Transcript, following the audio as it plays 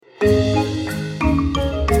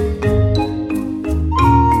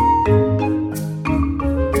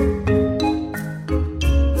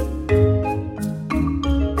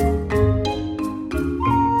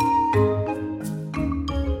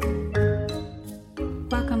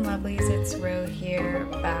Welcome, lovelies. It's Ro here,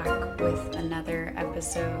 back with another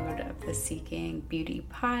episode of the Seeking Beauty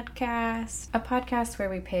podcast, a podcast where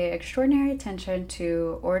we pay extraordinary attention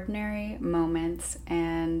to ordinary moments.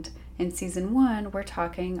 And in season 1, we're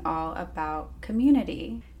talking all about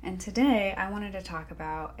community. And today I wanted to talk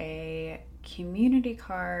about a community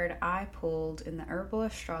card I pulled in the Herbal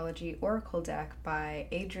Astrology Oracle deck by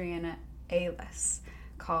Adriana Ayles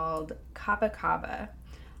called Kaba Kaba,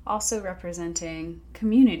 also representing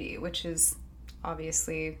community, which is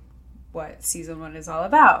obviously what season 1 is all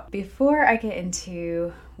about. Before I get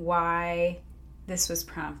into why this was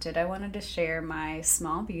prompted, I wanted to share my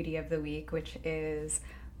small beauty of the week, which is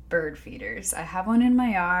bird feeders. I have one in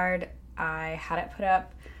my yard. I had it put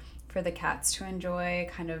up for the cats to enjoy,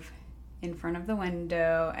 kind of in front of the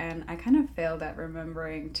window, and I kind of failed at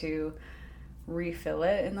remembering to refill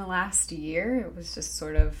it in the last year. It was just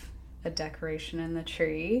sort of a decoration in the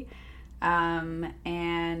tree,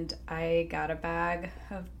 and I got a bag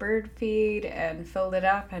of bird feed and filled it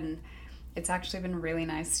up, and it's actually been really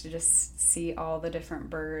nice to just see all the different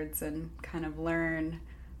birds and kind of learn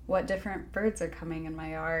what different birds are coming in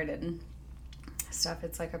my yard and stuff.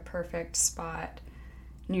 It's like a perfect spot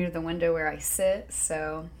near the window where I sit,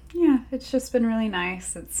 so yeah, it's just been really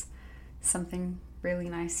nice. It's something really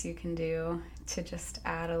nice you can do to just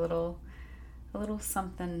add a little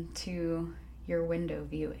something to your window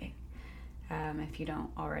viewing, if you don't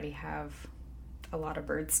already have a lot of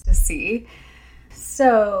birds to see.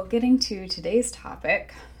 So getting to today's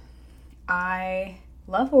topic, I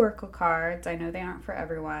love oracle cards. I know they aren't for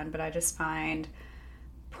everyone, but I just find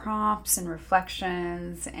prompts and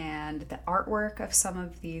reflections and the artwork of some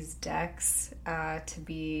of these decks to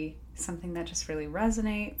be something that just really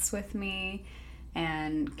resonates with me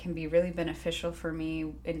and can be really beneficial for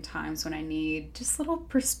me in times when I need just little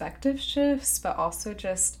perspective shifts, but also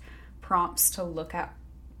just prompts to look at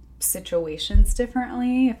situations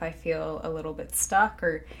differently. If I feel a little bit stuck,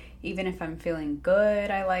 or even if I'm feeling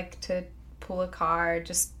good, I like to pull a card.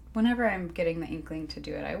 Just whenever I'm getting the inkling to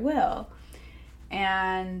do it, I will.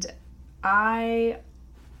 And I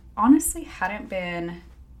honestly hadn't been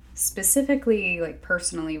specifically, like,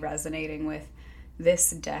 personally resonating with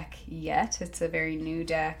this deck yet. It's a very new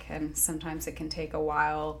deck, and sometimes it can take a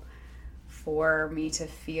while for me to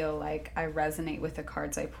feel like I resonate with the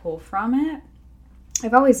cards I pull from it.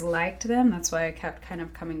 I've always liked them. That's why I kept kind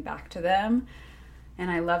of coming back to them.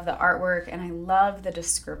 And I love the artwork, and I love the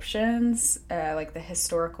descriptions, like the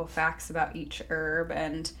historical facts about each herb,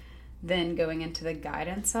 and then going into the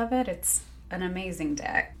guidance of it. It's an amazing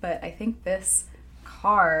deck. But I think this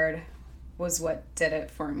card was what did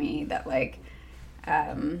it for me, that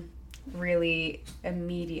really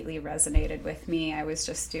immediately resonated with me. I was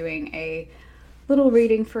just doing a little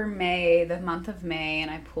reading for May, the month of May, and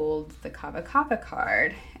I pulled the Kaba Kaba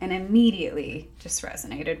card and immediately just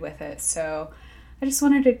resonated with it. So I just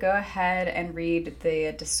wanted to go ahead and read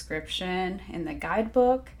the description in the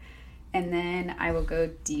guidebook, and then I will go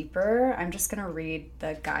deeper. I'm just going to read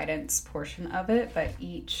the guidance portion of it, but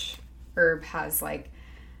each herb has like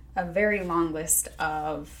a very long list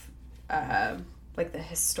of like the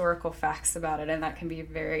historical facts about it, and that can be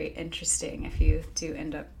very interesting if you do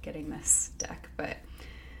end up getting this deck. But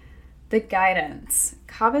the guidance: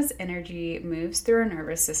 Kaba's energy moves through our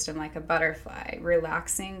nervous system like a butterfly,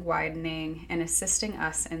 relaxing, widening, and assisting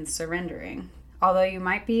us in surrendering. Although you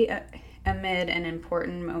might be amid an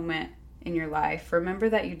important moment in your life, remember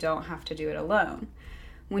that you don't have to do it alone.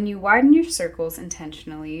 When you widen your circles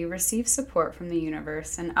intentionally, you receive support from the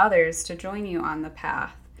universe and others to join you on the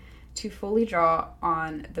path. To fully draw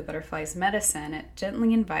on the butterfly's medicine, it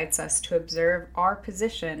gently invites us to observe our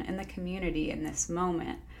position in the community in this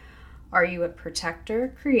moment. Are you a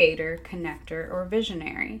protector, creator, connector, or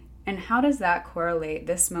visionary? And how does that correlate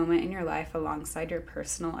this moment in your life alongside your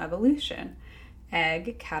personal evolution?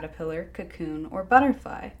 Egg, caterpillar, cocoon, or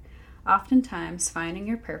butterfly? Oftentimes, finding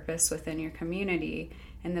your purpose within your community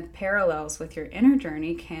and the parallels with your inner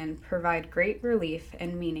journey can provide great relief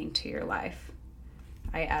and meaning to your life.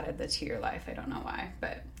 I added the to your life. I don't know why,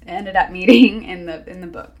 but it ended up meeting in the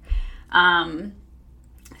book.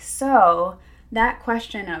 So that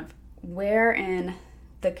question of where in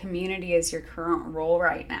the community is your current role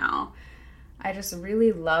right now, I just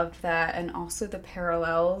really loved that. And also the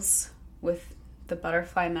parallels with the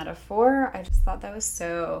butterfly metaphor. I just thought that was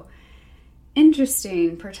so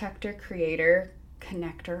interesting. Protector, creator,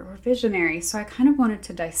 connector, or visionary. So I kind of wanted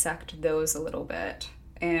to dissect those a little bit.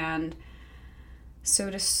 And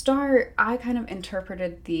so to start, I kind of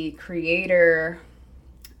interpreted the creator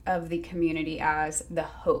of the community as the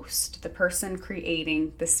host, the person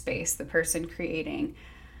creating the space, the person creating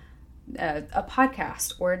a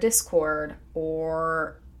podcast or a Discord,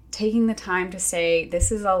 or taking the time to say,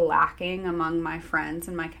 this is a lacking among my friends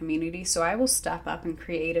and my community, so I will step up and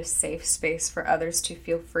create a safe space for others to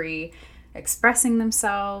feel free expressing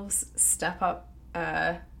themselves, step up,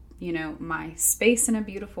 my space in a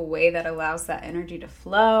beautiful way that allows that energy to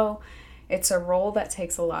flow. It's a role that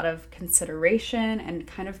takes a lot of consideration and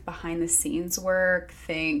kind of behind the scenes work.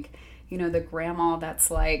 Think, the grandma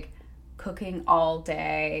that's like cooking all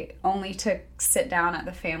day only to sit down at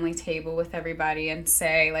the family table with everybody and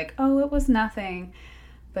say like, oh, it was nothing,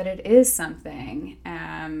 but it is something.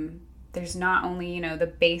 There's not only,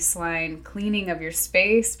 the baseline cleaning of your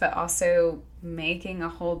space, but also making a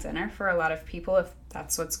whole dinner for a lot of people if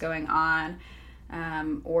that's what's going on,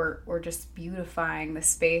 or just beautifying the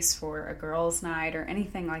space for a girls' night or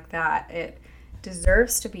anything like that. It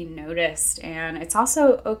deserves to be noticed, and it's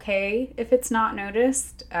also okay if it's not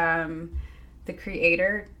noticed. The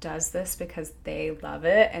creator does this because they love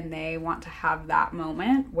it and they want to have that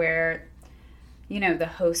moment where the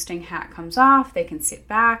hosting hat comes off, they can sit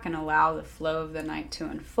back and allow the flow of the night to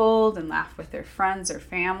unfold and laugh with their friends or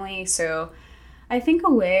family. So I think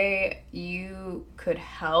a way you could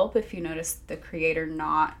help if you notice the creator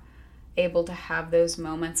not able to have those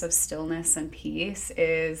moments of stillness and peace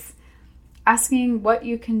is asking what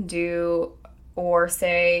you can do, or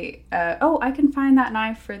say, I can find that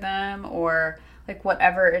knife for them, or like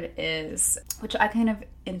whatever it is, which I kind of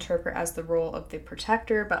interpret as the role of the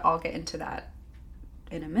protector, but I'll get into that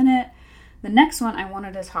in a minute. The next one I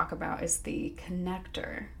wanted to talk about is the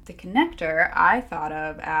connector. The connector I thought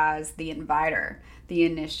of as the inviter, the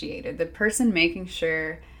initiator, the person making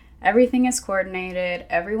sure everything is coordinated,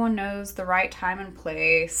 everyone knows the right time and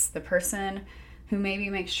place, the person who maybe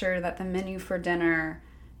makes sure that the menu for dinner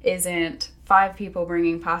isn't 5 people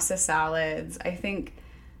bringing pasta salads. I think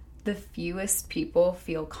the fewest people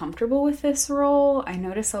feel comfortable with this role. I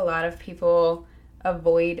notice a lot of people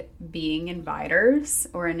avoid being inviters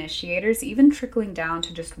or initiators, even trickling down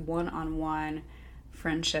to just one-on-one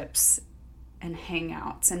friendships and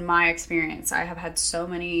hangouts. In my experience, I have had so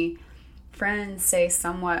many friends say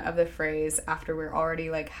somewhat of the phrase after we're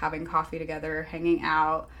already like having coffee together, hanging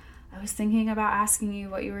out, I was thinking about asking you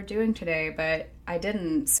what you were doing today, but I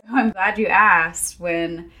didn't. So I'm glad you asked.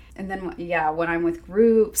 When I'm with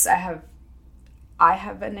groups, I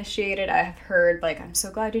have initiated, I have heard like, I'm so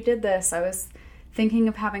glad you did this. I was thinking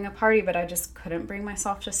of having a party, but I just couldn't bring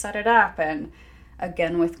myself to set it up. And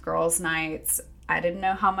again, with girls' nights, I didn't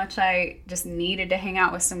know how much I just needed to hang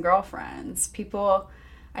out with some girlfriends. People,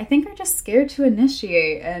 I think, are just scared to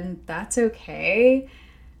initiate, and that's okay.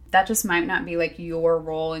 That just might not be like your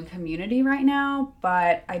role in community right now,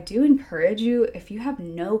 but I do encourage you, if you have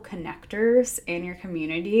no connectors in your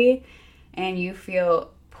community and you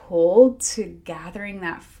feel pulled to gathering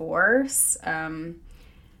that force,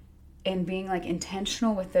 and being like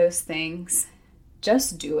intentional with those things,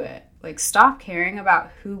 just do it. Like, stop caring about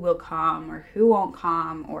who will come or who won't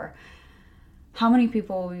come or how many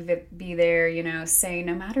people will be there. Say,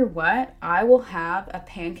 no matter what, I will have a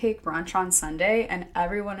pancake brunch on Sunday and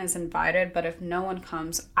everyone is invited, but if no one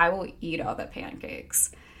comes, I will eat all the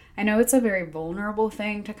pancakes. I know it's a very vulnerable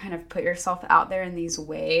thing to kind of put yourself out there in these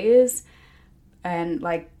ways, and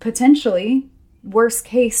like potentially, worst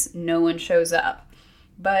case, no one shows up.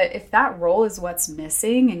 But if that role is what's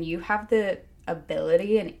missing and you have the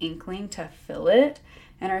ability and inkling to fill it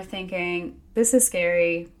and are thinking, this is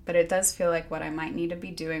scary, but it does feel like what I might need to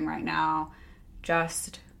be doing right now,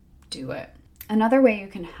 just do it. Another way you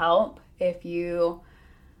can help if you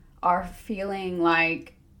are feeling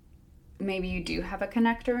like maybe you do have a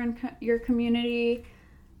connector in your community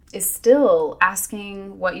is still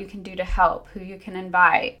asking what you can do to help, who you can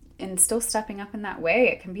invite, and still stepping up in that way.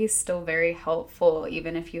 It can be still very helpful,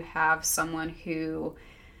 even if you have someone who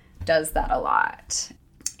does that a lot.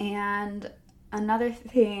 And another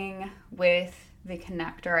thing with the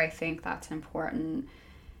connector, I think that's important,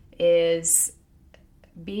 is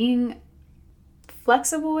being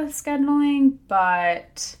flexible with scheduling,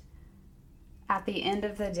 but at the end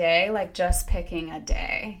of the day, like just picking a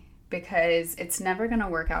day, because it's never going to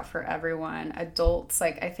work out for everyone. Adults,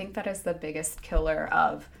 like, I think that is the biggest killer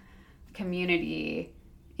of community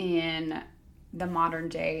in the modern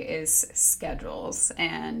day is schedules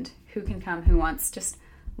and who can come, who wants. Just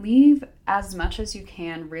leave as much as you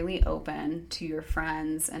can really open to your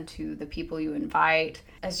friends and to the people you invite,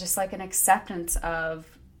 as just like an acceptance of,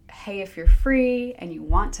 hey, if you're free and you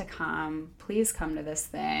want to come, please come to this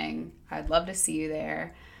thing. I'd love to see you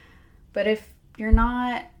there. But if you're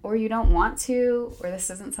not, or you don't want to, or this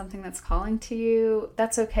isn't something that's calling to you,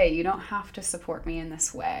 that's okay. You don't have to support me in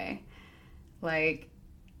this way. Like,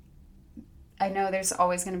 I know there's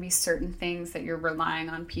always going to be certain things that you're relying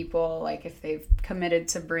on people, like if they've committed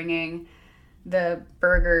to bringing the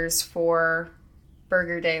burgers for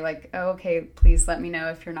Burger Day, like, oh, okay, please let me know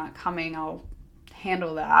if you're not coming, I'll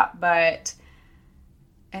handle that. But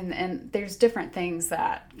and there's different things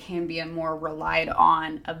that can be a more relied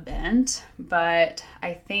on event, but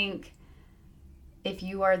I think if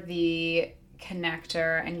you are the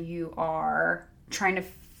connector and you are trying to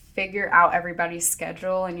figure out everybody's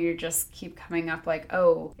schedule and you just keep coming up like,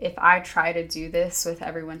 oh, if I try to do this with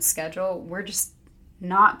everyone's schedule, we're just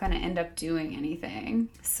not going to end up doing anything.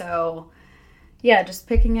 So yeah, just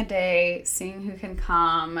picking a day, seeing who can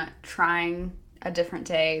come, trying a different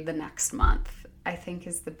day the next month, I think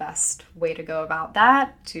is the best way to go about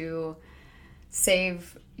that, to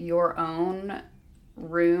save your own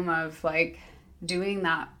room of like doing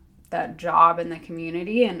that job in the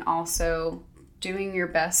community, and also doing your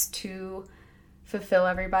best to fulfill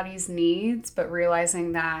everybody's needs, but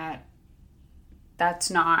realizing that that's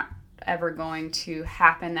not ever going to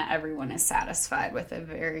happen, that everyone is satisfied with a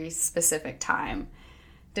very specific time,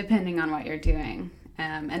 depending on what you're doing.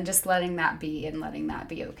 And just letting that be, and letting that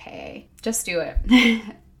be okay. Just do it,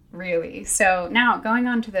 really. So now going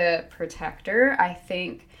on to the protector, I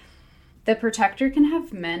think the protector can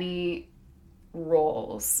have many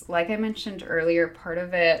roles. Like I mentioned earlier, part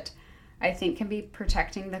of it, I think, can be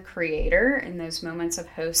protecting the creator in those moments of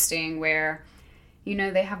hosting where, you know,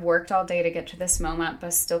 they have worked all day to get to this moment,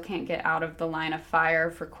 but still can't get out of the line of fire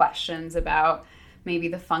for questions about maybe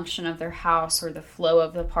the function of their house or the flow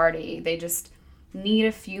of the party. They just need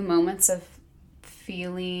a few moments of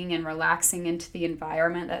feeling and relaxing into the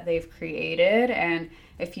environment that they've created. And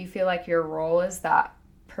if you feel like your role is that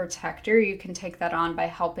protector, you can take that on by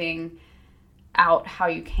helping out how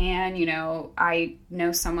you can. You know, I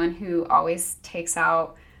know someone who always takes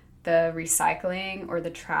out the recycling or the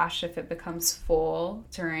trash if it becomes full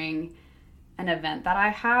during an event that I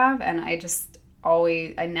have, and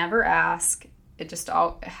I never ask, it just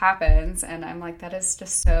all happens, and I'm like, that is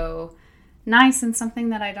just so nice, and something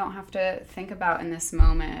that I don't have to think about in this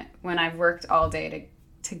moment when I've worked all day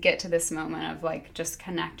to get to this moment of like just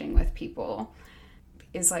connecting with people,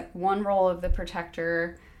 is like one role of the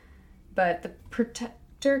protector. But the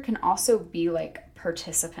protector can also be like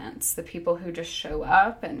participants, the people who just show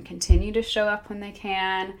up and continue to show up when they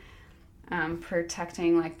can,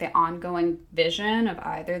 protecting like the ongoing vision of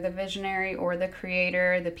either the visionary or the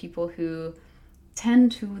creator, the people who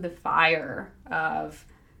tend to the fire of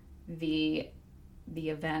the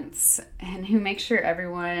events, and who make sure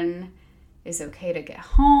everyone is okay to get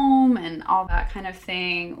home and all that kind of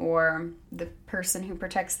thing, or the person who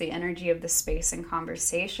protects the energy of the space and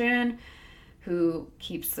conversation, who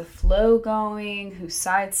keeps the flow going, who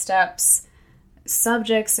sidesteps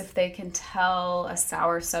subjects if they can tell a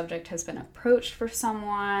sour subject has been approached for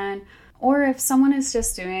someone, or if someone is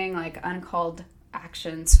just doing like uncalled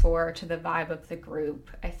actions to the vibe of the group.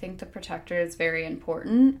 I think the protector is very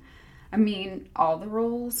important. I mean, all the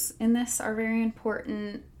roles in this are very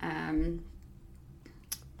important,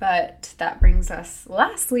 but that brings us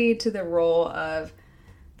lastly to the role of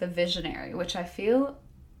the visionary, which I feel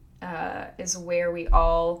is where we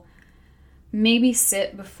all maybe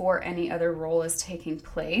sit before any other role is taking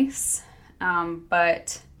place,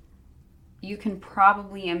 but you can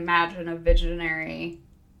probably imagine a visionary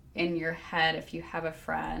in your head if you have a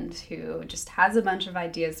friend who just has a bunch of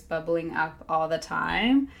ideas bubbling up all the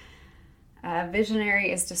time. A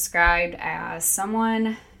visionary is described as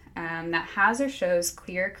someone that has or shows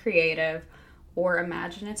clear creative or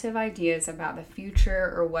imaginative ideas about the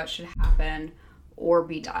future or what should happen or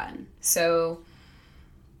be done. So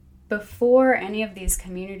before any of these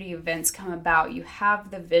community events come about, you have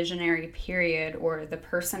the visionary period, or the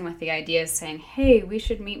person with the ideas saying, hey, we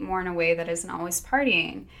should meet more in a way that isn't always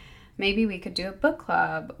partying. Maybe we could do a book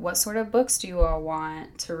club. What sort of books do you all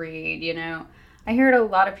want to read? You know, I heard a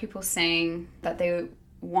lot of people saying that they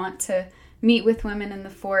want to meet with women in the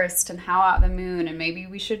forest and howl out the moon, and maybe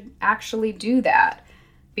we should actually do that.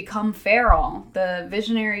 Become feral. The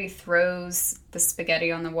visionary throws the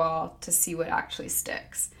spaghetti on the wall to see what actually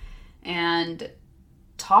sticks, and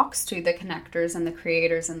talks to the connectors and the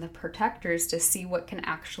creators and the protectors to see what can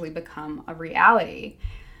actually become a reality,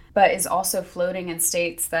 but is also floating in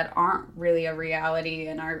states that aren't really a reality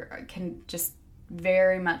and can just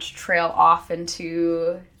very much trail off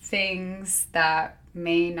into things that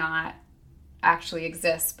may not actually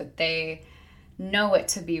exist, but they know it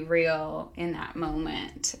to be real in that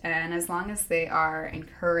moment. And as long as they are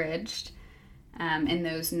encouraged in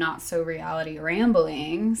those not so reality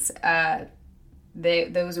ramblings,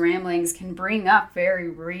 those ramblings can bring up very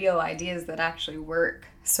real ideas that actually work,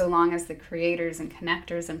 so long as the creators and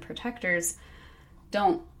connectors and protectors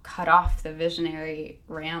don't cut off the visionary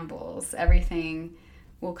rambles. Everything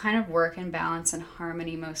will kind of work in balance and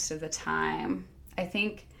harmony most of the time. I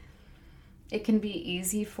think it can be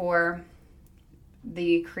easy for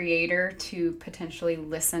the creator to potentially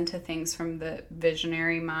listen to things from the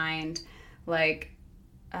visionary mind, like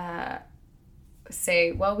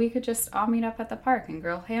say, well, we could just all meet up at the park and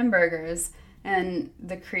grill hamburgers. And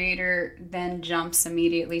the creator then jumps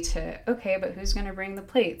immediately to, okay, but who's going to bring the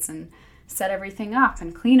plates and set everything up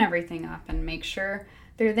and clean everything up and make sure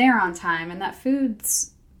they're there on time and that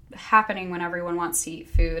food's happening when everyone wants to eat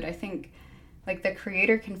food. I think like the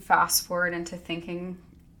creator can fast forward into thinking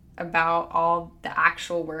about all the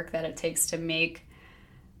actual work that it takes to make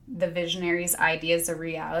the visionary's ideas a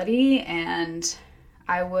reality. And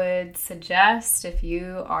I would suggest, if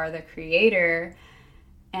you are the creator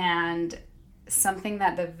and something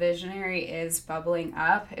that the visionary is bubbling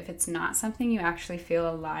up, if it's not something you actually feel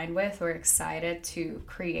aligned with or excited to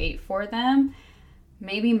create for them,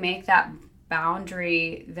 maybe make that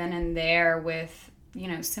boundary then and there with,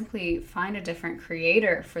 simply find a different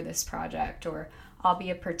creator for this project, or I'll be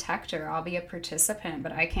a protector, I'll be a participant,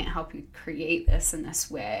 but I can't help you create this in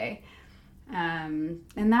this way. And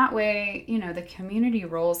that way, the community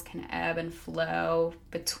roles can ebb and flow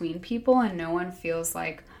between people, and no one feels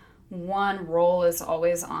like one role is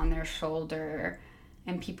always on their shoulder,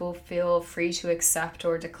 and people feel free to accept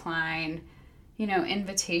or decline,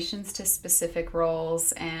 invitations to specific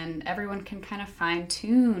roles, and everyone can kind of fine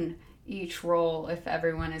tune each role if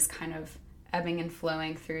everyone is kind of ebbing and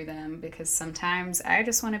flowing through them, because sometimes I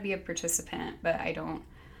just want to be a participant, but I don't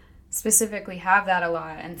specifically have that a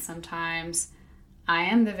lot. And sometimes I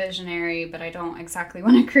am the visionary, but I don't exactly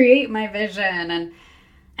want to create my vision. And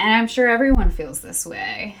I'm sure everyone feels this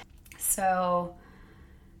way. So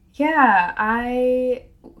yeah, I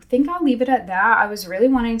think I'll leave it at that. I was really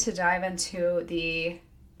wanting to dive into the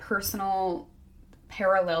personal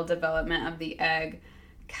parallel development of the egg,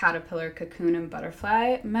 caterpillar, cocoon, and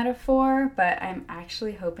butterfly metaphor, but I'm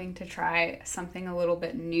actually hoping to try something a little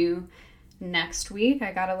bit new next week.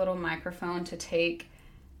 I got a little microphone to take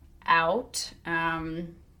out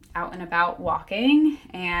and about walking,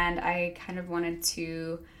 and I kind of wanted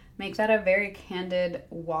to make that a very candid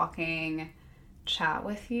walking chat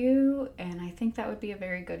with you, and I think that would be a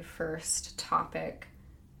very good first topic,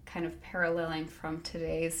 kind of paralleling from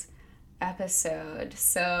today's episode.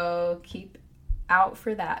 So keep out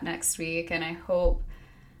for that next week, and I hope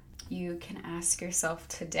you can ask yourself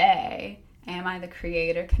today, am I the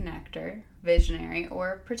creator, connector, visionary,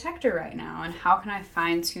 or protector right now? And how can I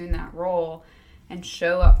fine-tune that role and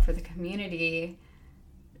show up for the community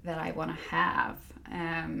that I want to have?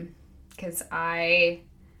 Because I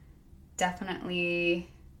definitely,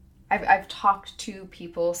 I've talked to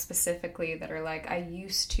people specifically that are like, I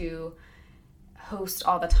used to host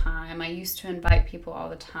all the time. I used to invite people all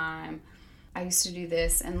the time. I used to do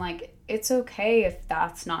this, and like, it's okay if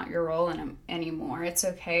that's not your role anymore. It's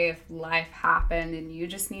okay if life happened and you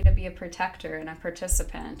just need to be a protector and a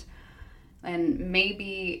participant. And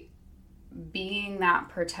maybe being that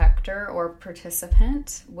protector or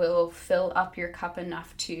participant will fill up your cup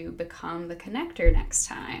enough to become the connector next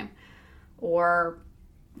time. Or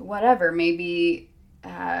whatever, maybe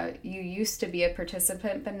you used to be a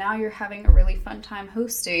participant, but now you're having a really fun time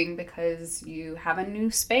hosting because you have a new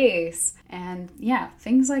space. And yeah,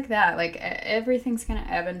 things like that. Like, everything's going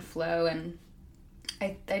to ebb and flow. And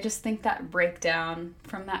I just think that breakdown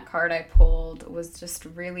from that card I pulled was just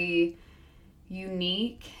really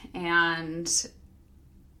unique. And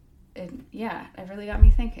it really got me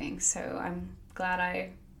thinking. So I'm glad I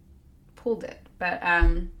pulled it. But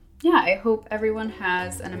yeah, I hope everyone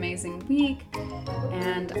has an amazing week,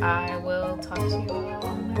 and I will talk to you all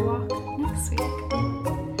on my walk next week.